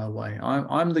out of my way.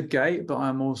 I'm the gate, but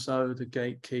I'm also the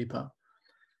gatekeeper.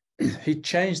 He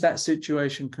changed that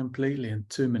situation completely in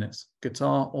 2 minutes.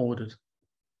 Guitar ordered,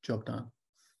 job done.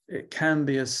 It can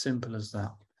be as simple as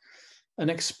that. An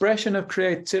expression of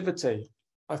creativity.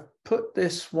 I've put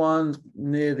this one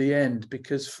near the end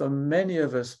because for many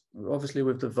of us, obviously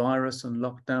with the virus and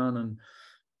lockdown and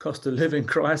cost of living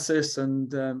crisis,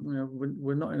 and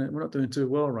we're not doing too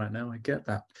well right now. I get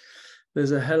that.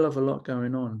 There's a hell of a lot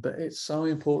going on, but it's so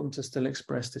important to still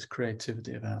express this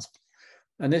creativity of ours.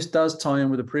 And this does tie in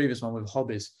with the previous one with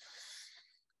hobbies.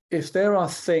 If there are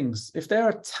things, if there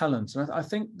are talents, and I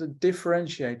think the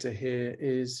differentiator here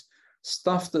is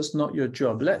stuff that's not your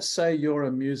job. Let's say you're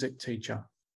a music teacher.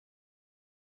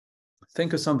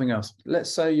 Think of something else.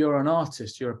 Let's say you're an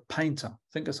artist, you're a painter.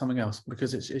 Think of something else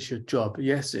because it's your job.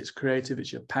 Yes, it's creative,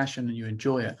 it's your passion and you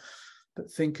enjoy it. But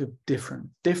think of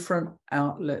different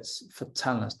outlets for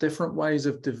talents, different ways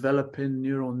of developing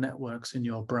neural networks in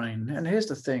your brain. And here's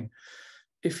the thing.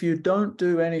 If you don't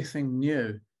do anything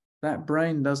new, that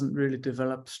brain doesn't really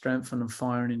develop, strengthen and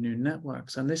fire any new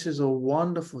networks. And this is a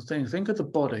wonderful thing. Think of the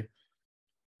body.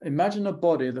 Imagine a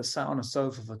body that sat on a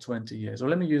sofa for 20 years. Or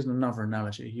let me use another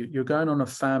analogy. You're going on a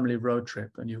family road trip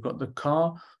and you've got the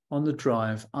car on the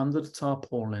drive under the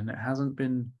tarpaulin. It hasn't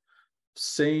been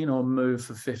seen or moved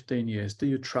for 15 years. Do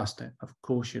you trust it? Of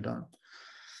course you don't.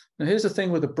 Now, here's the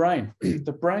thing with the brain.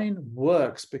 The brain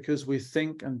works because we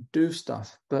think and do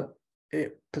stuff, but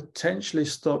it potentially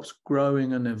stops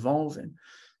growing and evolving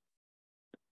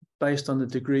based on the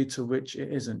degree to which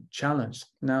it isn't challenged.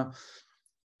 Now,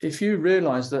 if you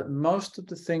realize that most of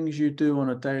the things you do on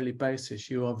a daily basis,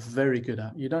 you are very good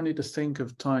at. You don't need to think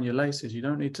of tying your laces. You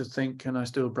don't need to think, can I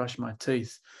still brush my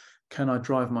teeth? Can I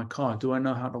drive my car? Do I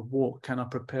know how to walk? Can I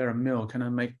prepare a meal? Can I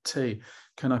make tea?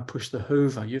 Can I push the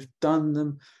Hoover? You've done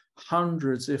them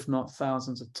hundreds, if not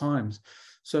thousands of times.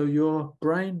 So your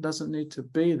brain doesn't need to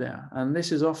be there. And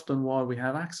this is often why we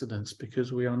have accidents,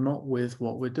 because we are not with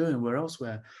what we're doing. We're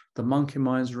elsewhere. The monkey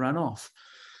minds ran off.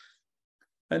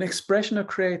 An expression of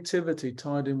creativity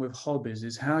tied in with hobbies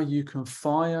is how you can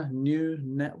fire new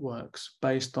networks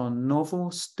based on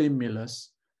novel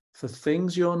stimulus for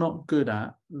things you're not good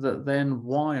at that then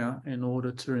wire in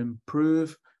order to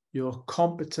improve your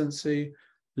competency,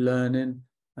 learning,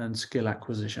 and skill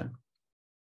acquisition.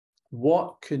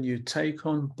 What can you take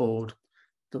on board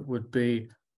that would be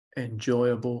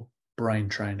enjoyable brain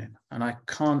training? And I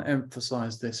can't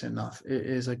emphasize this enough. It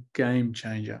is a game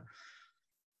changer.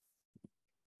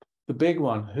 The big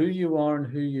one, who you are and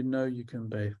who you know you can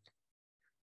be.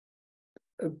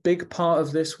 A big part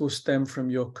of this will stem from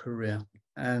your career.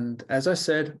 And as I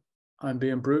said, I'm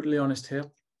being brutally honest here.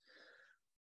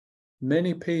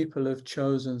 Many people have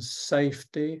chosen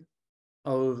safety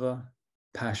over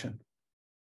passion.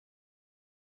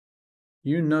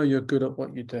 You know you're good at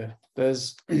what you do.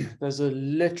 There's a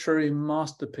literary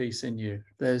masterpiece in you.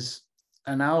 There's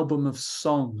an album of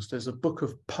songs. There's a book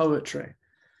of poetry.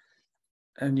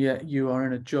 And yet you are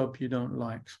in a job you don't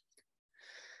like.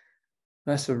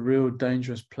 That's a real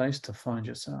dangerous place to find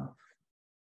yourself.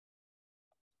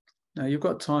 Now, you've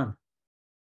got time.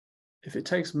 If it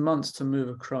takes months to move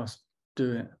across,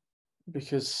 do it.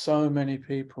 Because so many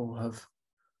people have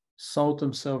sold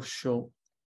themselves short.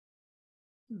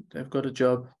 They've got a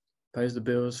job, pays the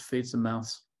bills, feeds the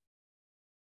mouths,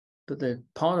 but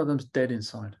part of them's dead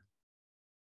inside.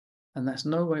 And that's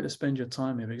no way to spend your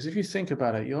time here, because if you think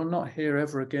about it, you're not here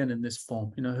ever again in this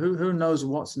form. You know, who knows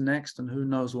what's next and who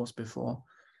knows what's before?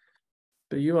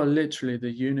 But you are literally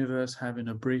the universe having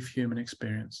a brief human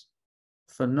experience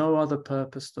for no other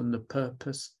purpose than the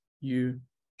purpose you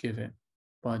give it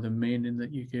by the meaning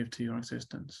that you give to your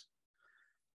existence.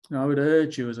 Now, I would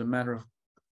urge you as a matter of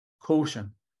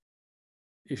caution,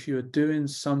 if you're doing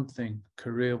something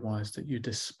career-wise that you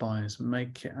despise,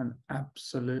 make it an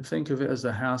absolute, think of it as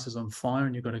the house is on fire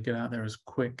and you've got to get out there as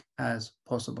quick as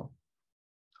possible.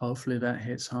 Hopefully that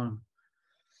hits home.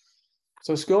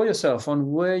 So score yourself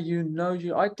on where you know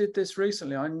you. I did this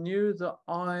recently. I knew that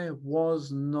I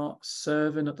was not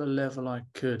serving at the level I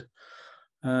could.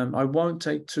 I won't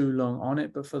take too long on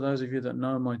it, but for those of you that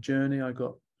know my journey, I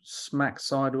got smacked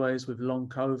sideways with long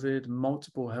COVID,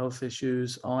 multiple health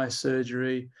issues, eye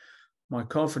surgery. My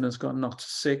confidence got knocked to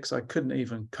 6. I couldn't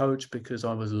even coach because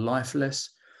I was lifeless.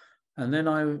 And then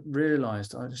I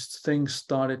realized things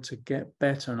started to get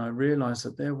better, and I realized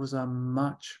that there was a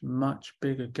much, much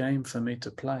bigger game for me to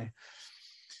play,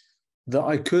 that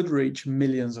I could reach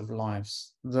millions of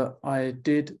lives, that I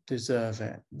did deserve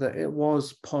it, that it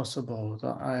was possible,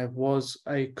 that I was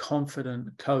a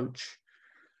confident coach,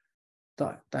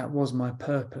 that was my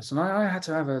purpose. And I had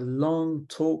to have a long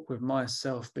talk with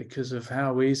myself because of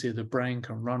how easy the brain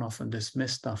can run off and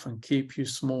dismiss stuff and keep you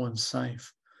small and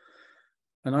safe.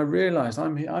 And I realized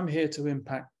I'm here to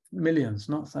impact millions,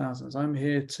 not thousands. I'm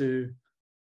here to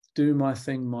do my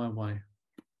thing my way.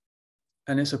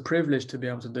 And it's a privilege to be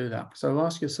able to do that. So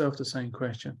ask yourself the same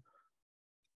question.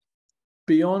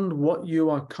 Beyond what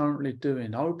you are currently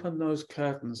doing, open those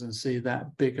curtains and see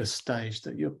that bigger stage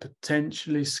that you're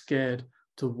potentially scared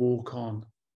to walk on.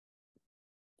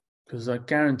 Because I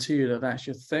guarantee you that that's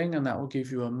your thing, and that will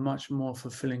give you a much more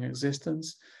fulfilling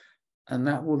existence. And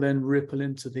that will then ripple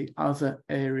into the other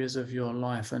areas of your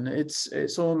life. And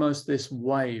it's almost this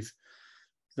wave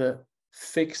that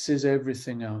fixes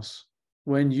everything else.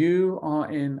 When you are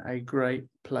in a great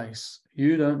place,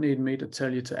 you don't need me to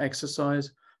tell you to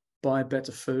exercise, buy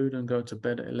better food, and go to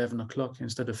bed at 11 o'clock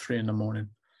instead of 3 in the morning.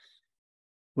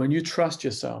 When you trust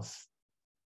yourself,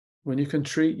 when you can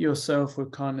treat yourself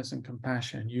with kindness and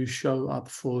compassion, you show up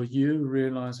for you,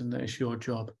 realizing that it's your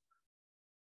job.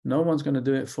 No one's going to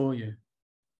do it for you.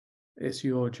 It's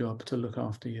your job to look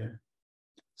after you.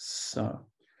 So,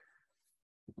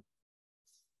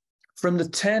 from the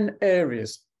 10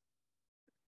 areas,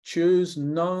 choose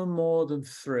no more than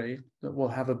 3 that will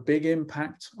have a big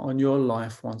impact on your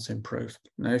life once improved.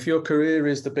 Now, if your career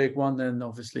is the big one, then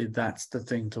obviously that's the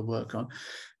thing to work on.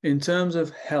 In terms of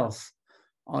health,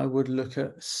 I would look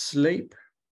at sleep,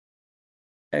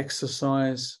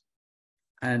 exercise,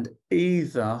 and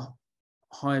either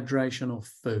hydration or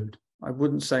food. I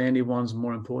wouldn't say any one's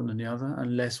more important than the other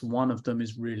unless one of them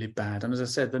is really bad. And as I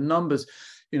said, the numbers,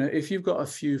 if you've got a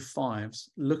few 5s,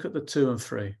 look at the 2 and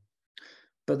 3.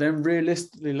 But then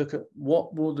realistically look at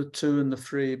what will the 2 and the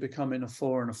 3 becoming a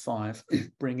 4 and a 5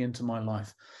 bring into my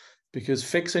life. Because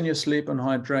fixing your sleep and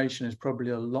hydration is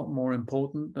probably a lot more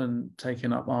important than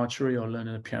taking up archery or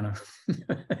learning the piano.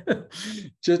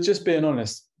 just being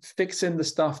honest, fixing the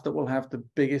stuff that will have the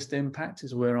biggest impact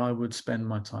is where I would spend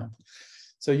my time.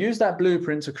 So use that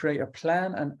blueprint to create a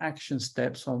plan and action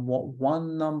steps on what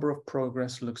one number of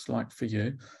progress looks like for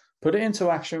you. Put it into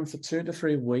action for 2 to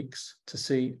 3 weeks to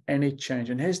see any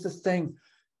change. And here's the thing.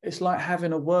 It's like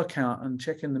having a workout and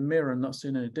checking the mirror and not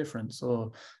seeing any difference.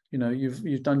 Or,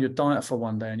 you've done your diet for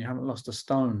one day and you haven't lost a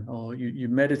stone. Or you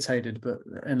meditated, but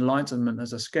enlightenment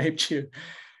has escaped you.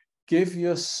 Give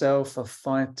yourself a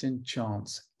fighting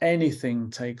chance.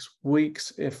 Anything takes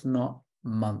weeks, if not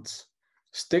months.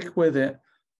 Stick with it.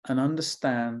 And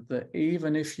understand that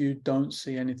even if you don't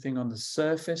see anything on the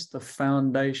surface, the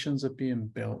foundations are being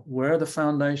built. Where are the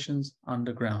foundations?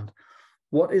 Underground.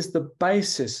 What is the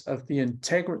basis of the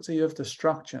integrity of the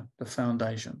structure? The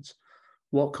foundations.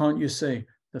 What can't you see?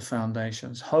 The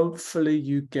foundations. Hopefully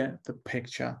you get the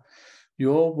picture.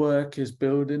 Your work is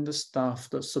building the stuff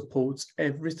that supports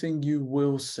everything you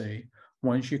will see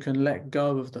once you can let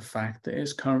go of the fact that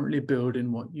it's currently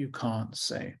building what you can't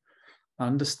see.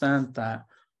 Understand that.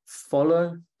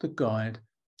 Follow the guide,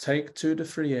 take 2 to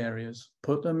 3 areas,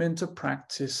 put them into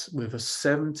practice with a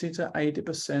 70 to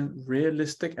 80%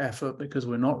 realistic effort because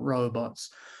we're not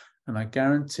robots. And I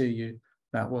guarantee you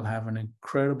that will have an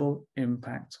incredible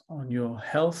impact on your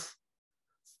health,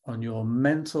 on your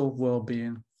mental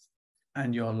well-being,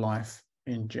 and your life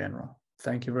in general.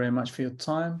 Thank you very much for your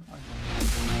time.